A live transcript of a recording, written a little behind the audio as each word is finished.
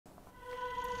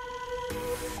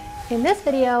In this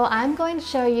video, I'm going to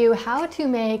show you how to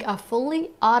make a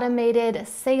fully automated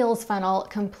sales funnel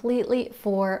completely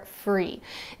for free.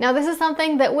 Now, this is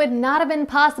something that would not have been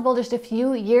possible just a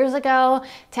few years ago.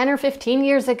 10 or 15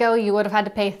 years ago, you would have had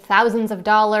to pay thousands of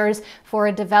dollars for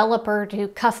a developer to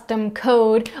custom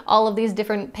code all of these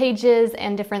different pages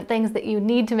and different things that you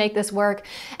need to make this work.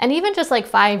 And even just like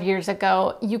 5 years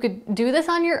ago, you could do this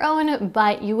on your own,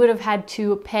 but you would have had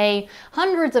to pay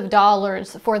hundreds of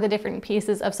dollars for the different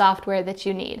pieces of software that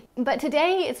you need. But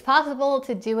today it's possible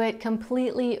to do it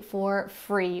completely for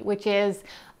free, which is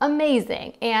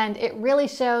amazing. And it really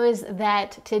shows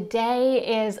that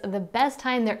today is the best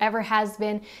time there ever has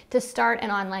been to start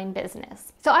an online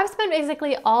business. So I've spent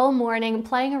basically all morning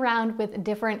playing around with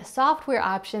different software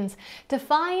options to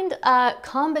find a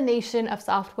combination of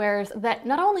softwares that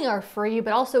not only are free,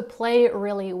 but also play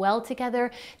really well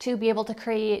together to be able to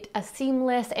create a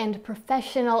seamless and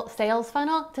professional sales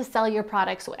funnel to sell your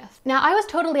products with. Now, I was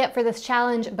totally up for this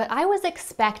challenge, but I was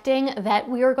expecting that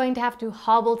we were going to have to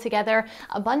hobble together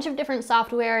a bunch of different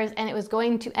softwares and it was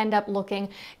going to end up looking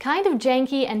kind of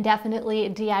janky and definitely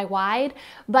DIY'd.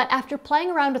 But after playing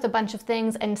around with a bunch of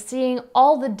things and seeing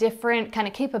all the different kind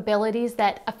of capabilities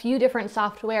that a few different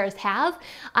softwares have,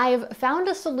 I've found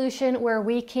a solution where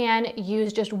we can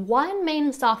use just one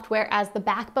main software as the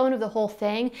backbone of the whole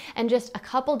thing and just a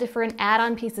couple different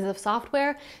add-on pieces of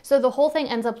software. So the whole thing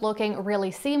ends up looking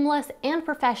really seamless and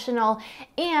professional,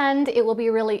 and it will be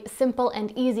really simple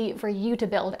and easy for you to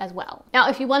build as well. Now,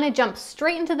 if you want to jump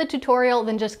straight into the tutorial,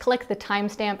 then just click the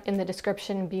timestamp in the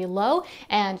description below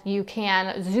and you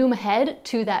can zoom ahead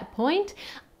to that point.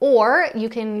 Or you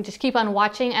can just keep on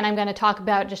watching and I'm going to talk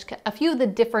about just a few of the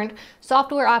different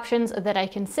software options that I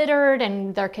considered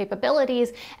and their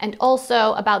capabilities, and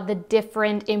also about the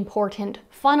different important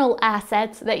funnel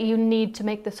assets that you need to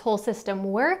make this whole system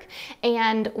work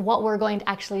and what we're going to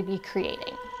actually be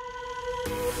creating.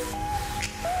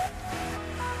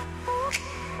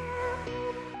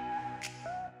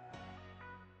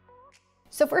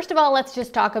 So first of all, let's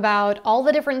just talk about all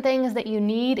the different things that you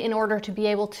need in order to be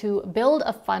able to build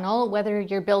a funnel, whether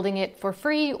you're building it for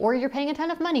free or you're paying a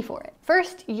ton of money for it.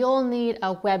 First, you'll need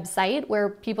a website where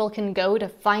people can go to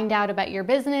find out about your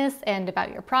business and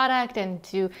about your product and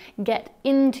to get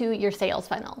into your sales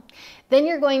funnel. Then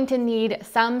you're going to need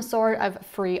some sort of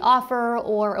free offer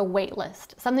or a wait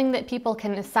list, something that people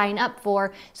can sign up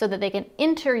for so that they can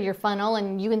enter your funnel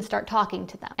and you can start talking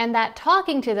to them. And that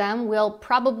talking to them will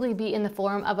probably be in the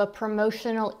form of a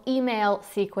promotional email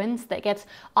sequence that gets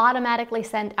automatically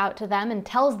sent out to them and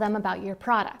tells them about your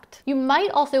product. You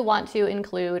might also want to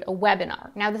include a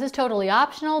webinar. Now, this is totally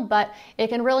optional, but it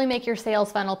can really make your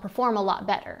sales funnel perform a lot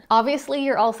better. Obviously,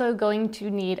 you're also going to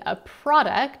need a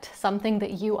product, something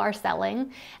that you are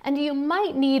selling, and you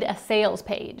might need a sales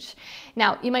page.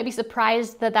 Now, you might be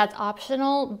surprised that that's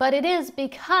optional, but it is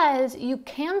because you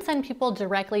can send people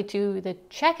directly to the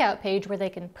checkout page where they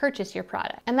can purchase your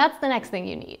product. And that's the next thing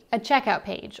you need, a checkout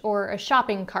page or a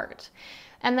shopping cart.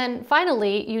 And then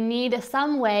finally, you need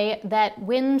some way that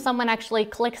when someone actually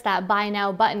clicks that buy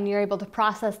now button, you're able to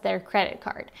process their credit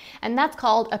card. And that's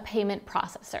called a payment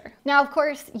processor. Now, of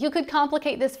course, you could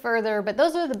complicate this further, but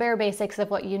those are the bare basics of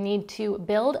what you need to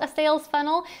build a sales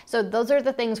funnel. So those are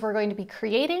the things we're going to be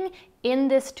creating in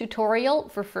this tutorial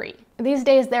for free. These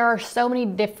days, there are so many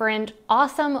different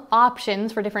awesome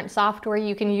options for different software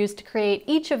you can use to create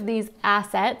each of these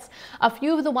assets. A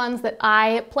few of the ones that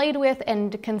I played with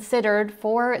and considered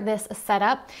for this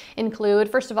setup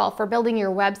include, first of all, for building your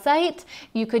website,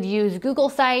 you could use Google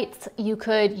Sites, you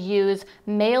could use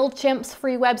MailChimp's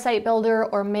free website builder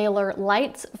or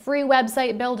MailerLite's free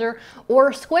website builder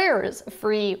or Square's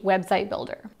free website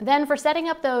builder. Then for setting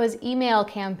up those email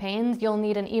campaigns, you'll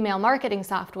need an email marketing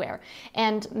software,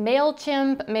 and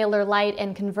MailChimp, MailerLite,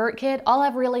 and ConvertKit all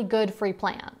have really good free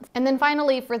plans. And then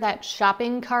finally, for that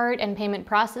shopping cart and payment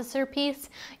processor piece,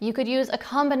 you could use a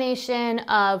combination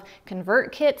of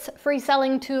ConvertKit's free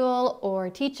selling tool, or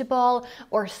Teachable,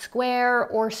 or Square,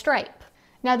 or Stripe.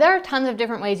 Now, there are tons of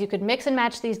different ways you could mix and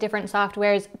match these different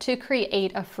softwares to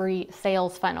create a free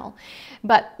sales funnel.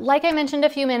 But like I mentioned a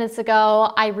few minutes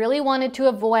ago, I really wanted to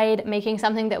avoid making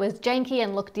something that was janky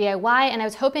and looked DIY, and I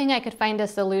was hoping I could find a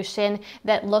solution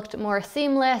that looked more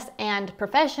seamless and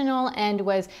professional and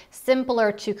was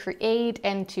simpler to create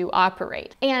and to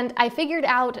operate. And I figured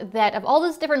out that of all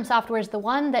those different softwares, the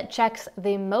one that checks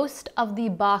the most of the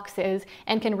boxes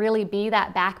and can really be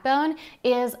that backbone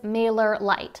is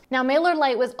MailerLite. Now, MailerLite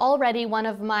MailerLite was already one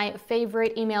of my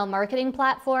favorite email marketing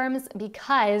platforms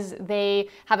because they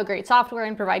have a great software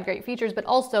and provide great features, but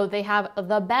also they have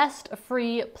the best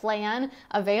free plan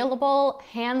available,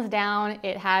 hands down.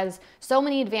 It has so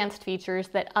many advanced features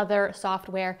that other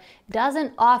software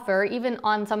doesn't offer, even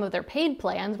on some of their paid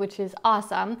plans, which is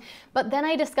awesome. But then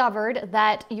I discovered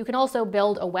that you can also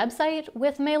build a website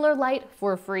with MailerLite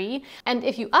for free. And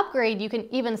if you upgrade, you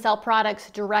can even sell products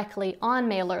directly on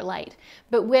MailerLite.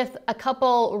 But with a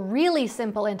couple really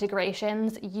simple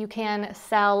integrations, you can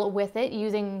sell with it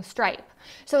using Stripe.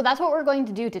 So that's what we're going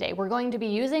to do today. We're going to be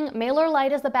using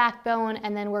MailerLite as the backbone,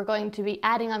 and then we're going to be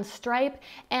adding on Stripe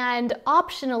and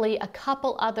optionally a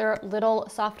couple other little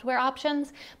software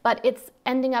options, but it's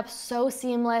ending up so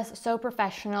seamless, so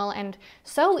professional, and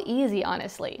so easy,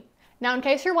 honestly. Now, in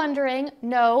case you're wondering,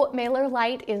 no,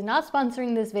 MailerLite is not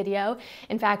sponsoring this video.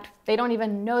 In fact, they don't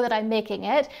even know that I'm making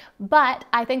it, but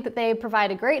I think that they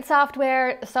provide a great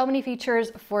software, so many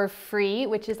features for free,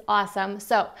 which is awesome.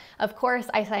 So, of course,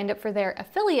 I signed up for their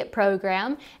affiliate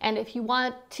program, and if you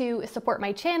want to support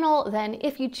my channel, then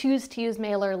if you choose to use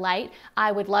MailerLite,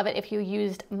 I would love it if you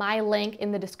used my link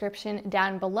in the description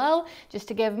down below, just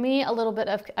to give me a little bit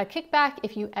of a kickback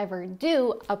if you ever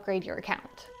do upgrade your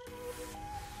account.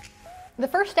 The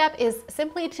first step is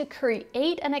simply to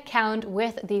create an account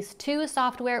with these two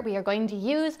software we are going to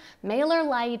use,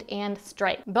 MailerLite and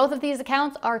Stripe. Both of these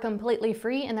accounts are completely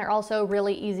free and they're also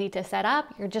really easy to set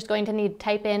up. You're just going to need to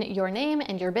type in your name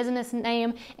and your business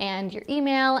name and your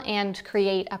email and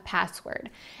create a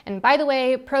password. And by the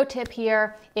way, pro tip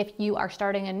here, if you are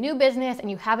starting a new business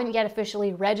and you haven't yet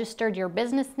officially registered your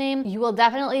business name, you will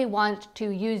definitely want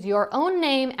to use your own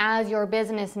name as your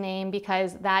business name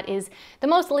because that is the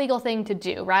most legal thing to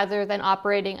do rather than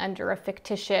operating under a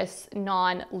fictitious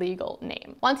non-legal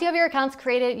name. Once you have your accounts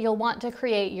created, you'll want to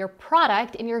create your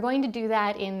product and you're going to do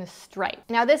that in Stripe.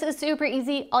 Now this is super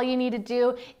easy. All you need to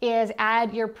do is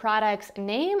add your product's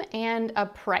name and a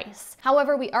price.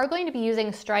 However, we are going to be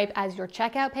using Stripe as your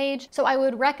checkout page, so I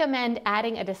would recommend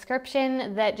adding a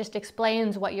description that just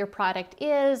explains what your product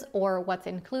is or what's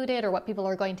included or what people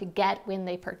are going to get when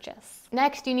they purchase.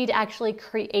 Next, you need to actually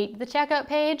create the checkout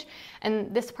page,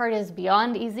 and this part is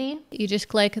beyond easy. You just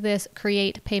click this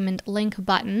Create Payment Link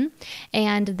button,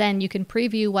 and then you can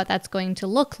preview what that's going to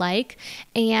look like.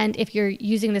 And if you're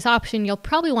using this option, you'll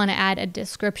probably want to add a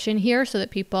description here so that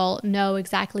people know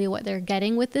exactly what they're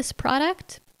getting with this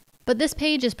product. But this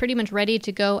page is pretty much ready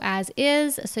to go as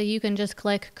is, so you can just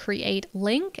click Create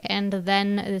Link and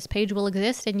then this page will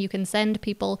exist and you can send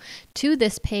people to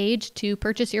this page to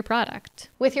purchase your product.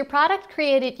 With your product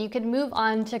created, you can move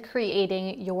on to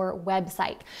creating your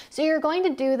website. So you're going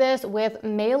to do this with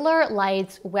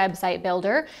MailerLite's website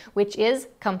builder, which is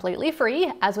completely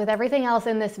free, as with everything else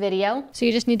in this video. So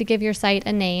you just need to give your site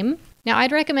a name. Now,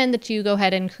 I'd recommend that you go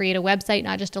ahead and create a website,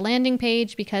 not just a landing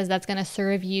page, because that's going to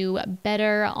serve you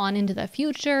better on into the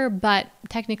future, but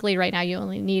technically right now you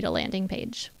only need a landing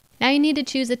page. Now you need to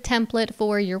choose a template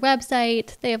for your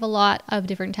website. They have a lot of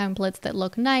different templates that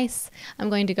look nice. I'm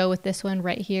going to go with this one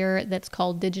right here that's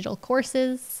called Digital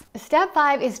Courses. Step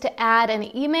 5 is to add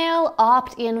an email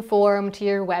opt-in form to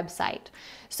your website.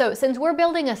 So since we're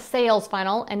building a sales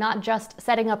funnel and not just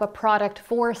setting up a product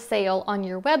for sale on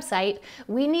your website,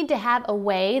 we need to have a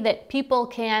way that people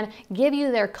can give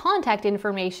you their contact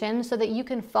information so that you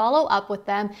can follow up with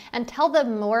them and tell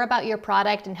them more about your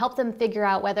product and help them figure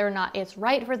out whether or not it's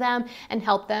right for them and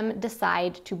help them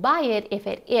decide to buy it if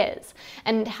it is.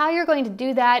 And how you're going to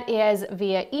do that is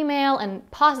via email and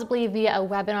possibly via a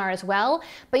webinar as well,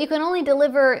 but you can only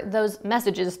deliver those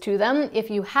messages to them if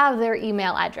you have their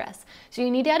email address. So you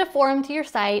need to add a form to your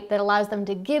site that allows them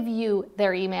to give you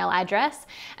their email address.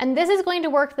 And this is going to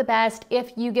work the best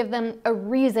if you give them a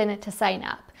reason to sign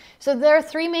up. So there are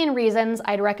 3 main reasons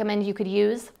I'd recommend you could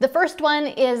use. The first one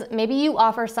is maybe you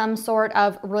offer some sort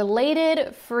of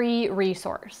related free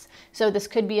resource. So this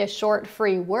could be a short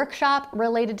free workshop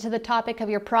related to the topic of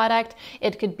your product.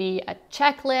 It could be a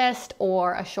checklist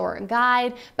or a short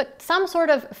guide, but some sort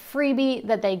of freebie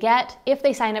that they get if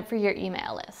they sign up for your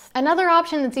email list. Another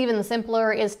option that's even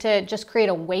simpler is to just create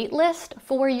a wait list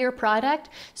for your product.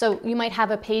 So you might have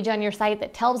a page on your site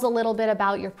that tells a little bit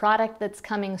about your product that's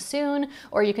coming soon,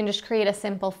 or you can just create a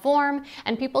simple form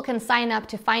and people can sign up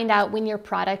to find out when your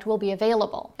product will be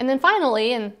available. And then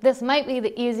finally, and this might be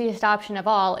the easiest option of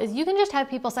all, is you can just have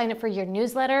people sign up for your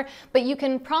newsletter, but you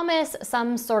can promise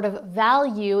some sort of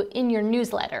value in your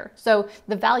newsletter. So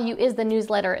the value is the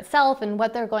newsletter itself and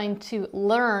what they're going to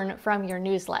learn from your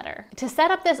newsletter. To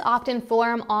set up this opt-in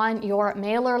form on your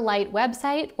MailerLite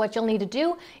website, what you'll need to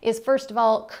do is first of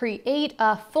all create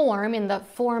a form in the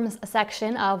Forms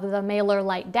section of the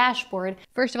MailerLite dashboard.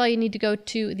 First of all, you need to go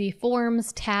to the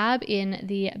Forms tab in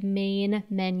the main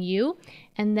menu,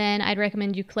 and then I'd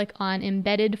recommend you click on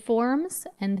Embedded Forms,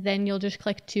 and then you'll just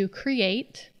click to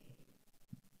Create.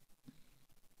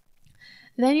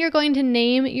 Then you're going to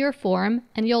name your form,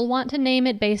 and you'll want to name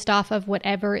it based off of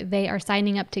whatever they are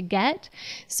signing up to get.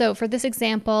 So for this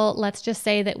example, let's just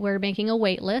say that we're making a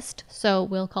wait list. So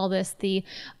we'll call this the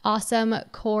Awesome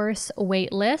Course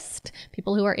Wait List,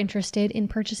 people who are interested in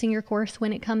purchasing your course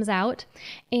when it comes out.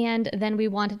 And then we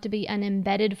want it to be an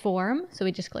embedded form. So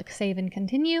we just click Save and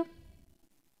Continue.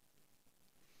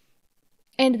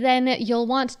 And then you'll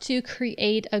want to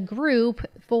create a group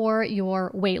for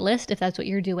your waitlist if that's what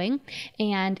you're doing.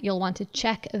 And you'll want to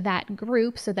check that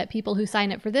group so that people who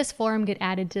sign up for this form get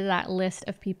added to that list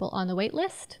of people on the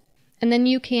waitlist. And then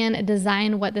you can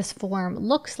design what this form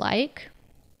looks like.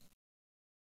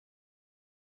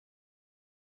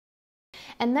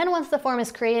 And then once the form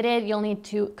is created, you'll need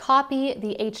to copy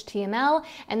the HTML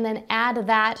and then add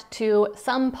that to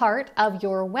some part of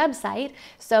your website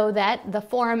so that the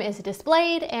form is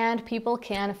displayed and people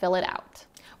can fill it out.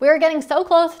 We're getting so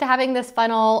close to having this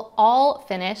funnel all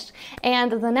finished,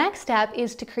 and the next step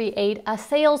is to create a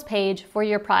sales page for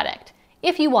your product.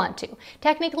 If you want to.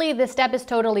 Technically, this step is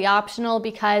totally optional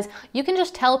because you can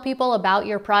just tell people about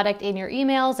your product in your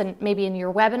emails and maybe in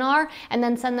your webinar, and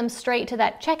then send them straight to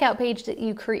that checkout page that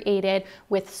you created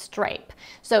with Stripe.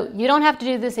 So you don't have to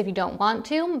do this if you don't want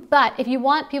to, but if you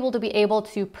want people to be able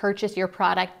to purchase your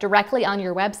product directly on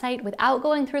your website without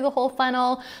going through the whole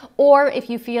funnel, or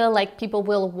if you feel like people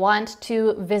will want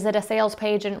to visit a sales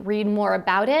page and read more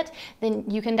about it, then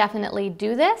you can definitely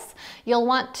do this. You'll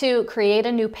want to create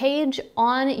a new page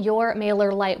on your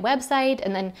MailerLite website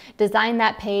and then design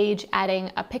that page, adding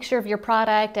a picture of your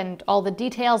product and all the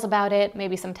details about it,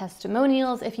 maybe some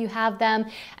testimonials if you have them.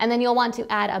 And then you'll want to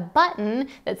add a button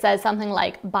that says something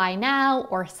like buy now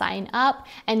or sign up,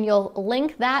 and you'll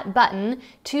link that button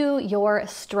to your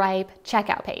Stripe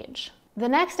checkout page. The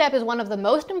next step is one of the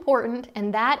most important,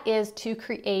 and that is to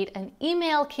create an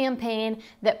email campaign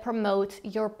that promotes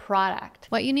your product.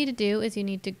 What you need to do is you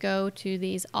need to go to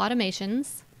these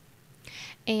automations,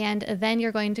 and then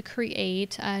you're going to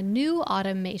create a new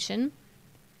automation.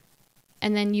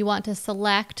 And then you want to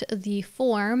select the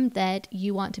form that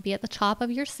you want to be at the top of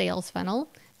your sales funnel.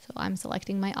 So I'm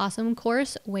selecting my Awesome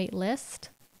Course Waitlist.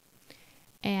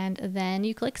 And then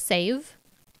you click Save.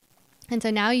 And so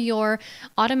now your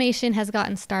automation has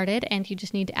gotten started, and you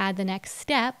just need to add the next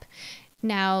step.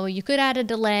 Now you could add a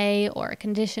delay or a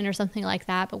condition or something like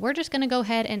that, but we're just going to go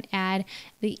ahead and add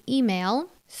the email.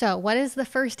 So what is the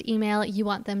first email you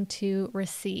want them to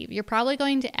receive? You're probably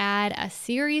going to add a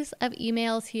series of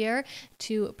emails here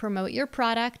to promote your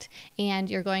product, and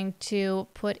you're going to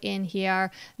put in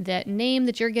here the name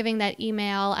that you're giving that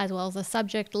email, as well as the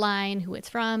subject line, who it's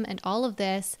from, and all of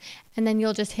this. And then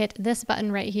you'll just hit this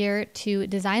button right here to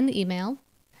design the email.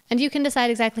 And you can decide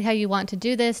exactly how you want to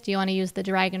do this. Do you want to use the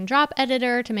drag and drop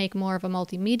editor to make more of a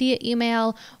multimedia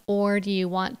email? Or do you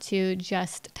want to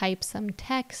just type some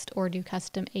text or do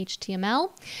custom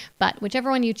HTML? But whichever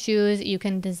one you choose, you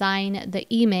can design the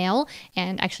email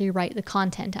and actually write the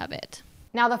content of it.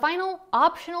 Now, the final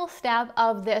optional step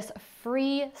of this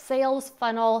free sales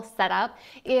funnel setup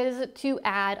is to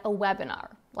add a webinar.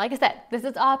 Like I said, this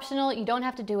is optional, you don't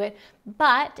have to do it,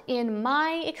 but in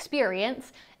my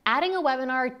experience, adding a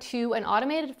webinar to an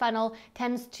automated funnel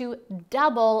tends to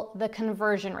double the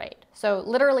conversion rate. So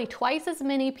literally twice as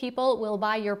many people will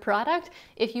buy your product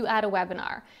if you add a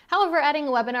webinar. However, adding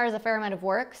a webinar is a fair amount of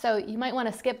work, so you might want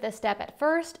to skip this step at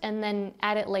first and then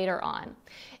add it later on.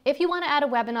 If you want to add a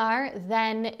webinar,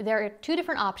 then there are two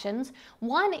different options.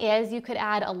 One is you could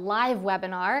add a live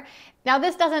webinar. Now,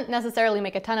 this doesn't necessarily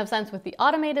make a ton of sense with the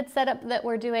automated setup that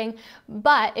we're doing,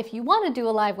 but if you want to do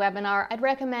a live webinar, I'd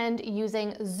recommend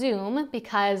using Zoom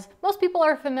because most people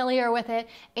are familiar with it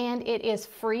and it is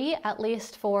free, at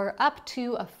least for up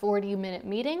to a 40-minute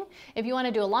meeting. If you want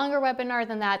to do a longer webinar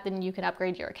than that, then you can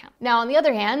upgrade your account. Now, on the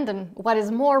other hand, and what is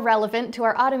more relevant to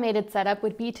our automated setup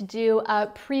would be to do a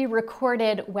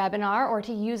pre-recorded webinar or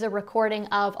to use a recording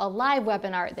of a live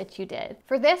webinar that you did.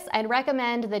 For this, I'd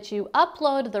recommend that you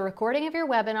upload the recording of your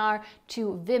webinar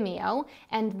to Vimeo,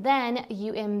 and then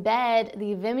you embed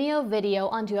the Vimeo video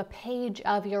onto a page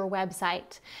of your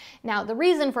website. Now, the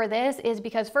reason for this is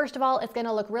because, first of all, it's going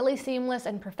to look really seamless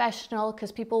and professional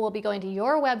because people will be going to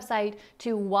your website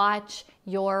to watch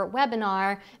your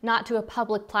webinar, not to a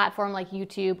public platform like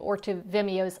YouTube or to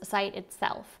Vimeo's site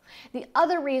itself. The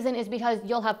other reason is because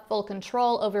you'll have full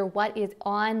control over what is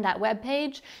on that web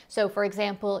page. So for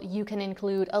example, you can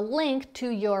include a link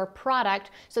to your product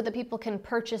so that people can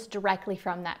purchase directly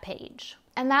from that page.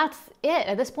 And that's it.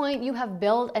 At this point, you have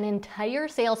built an entire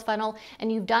sales funnel,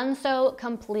 and you've done so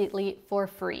completely for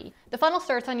free. The funnel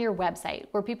starts on your website,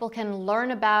 where people can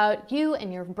learn about you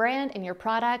and your brand and your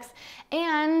products,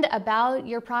 and about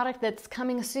your product that's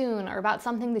coming soon, or about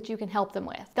something that you can help them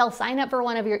with. They'll sign up for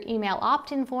one of your email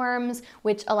opt-in forms,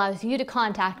 which allows you to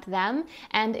contact them,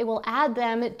 and it will add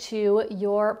them to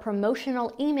your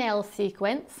promotional email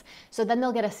sequence. So then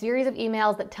they'll get a series of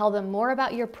emails that tell them more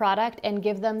about your product and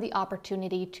give them the opportunity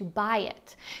to buy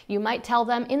it. You might tell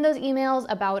them in those emails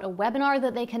about a webinar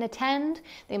that they can attend.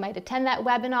 They might attend that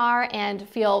webinar and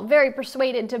feel very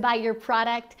persuaded to buy your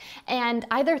product. And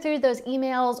either through those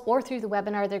emails or through the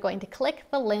webinar, they're going to click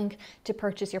the link to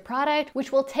purchase your product,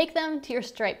 which will take them to your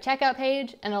Stripe checkout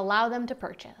page and allow them to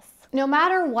purchase. No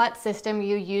matter what system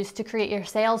you use to create your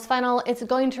sales funnel, it's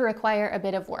going to require a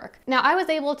bit of work. Now, I was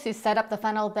able to set up the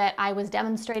funnel that I was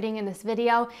demonstrating in this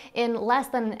video in less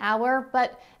than an hour,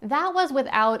 but that was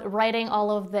without writing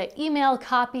all of the email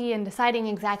copy and deciding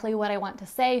exactly what I want to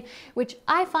say, which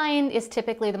I find is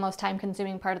typically the most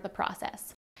time-consuming part of the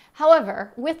process.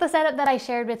 However, with the setup that I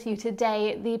shared with you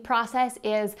today, the process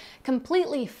is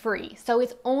completely free. So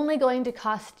it's only going to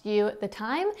cost you the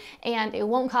time, and it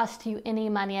won't cost you any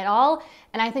money at all.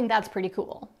 And I think that's pretty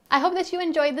cool. I hope that you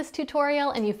enjoyed this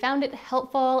tutorial and you found it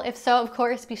helpful. If so, of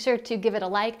course, be sure to give it a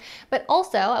like. But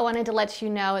also, I wanted to let you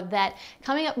know that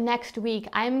coming up next week,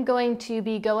 I'm going to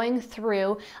be going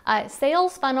through a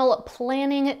sales funnel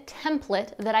planning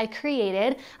template that I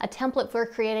created, a template for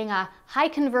creating a high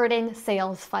converting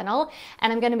sales funnel.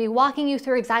 And I'm going to be walking you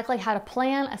through exactly how to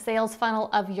plan a sales funnel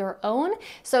of your own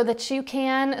so that you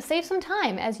can save some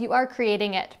time as you are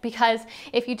creating it. Because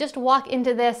if you just walk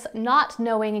into this not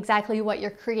knowing exactly what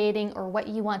you're creating or what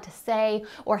you want to say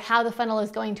or how the funnel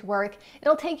is going to work,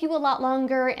 it'll take you a lot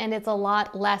longer and it's a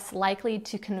lot less likely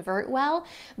to convert well.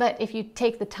 But if you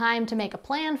take the time to make a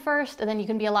plan first, then you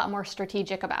can be a lot more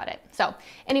strategic about it. So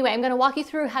anyway, I'm going to walk you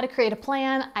through how to create a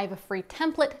plan. I have a free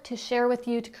template to share with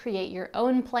you to create your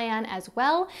own plan as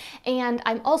well. And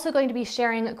I'm also going to be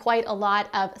sharing quite a lot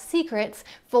of secrets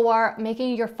for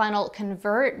making your funnel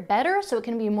convert better so it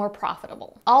can be more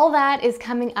profitable. All that is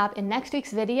coming up in next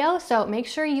week's video, so make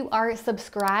sure you are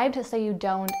subscribed so you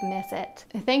don't miss it.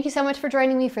 Thank you so much for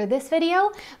joining me for this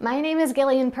video. My name is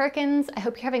Gillian Perkins. I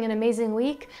hope you're having an amazing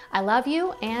week. I love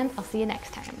you, and I'll see you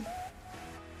next time.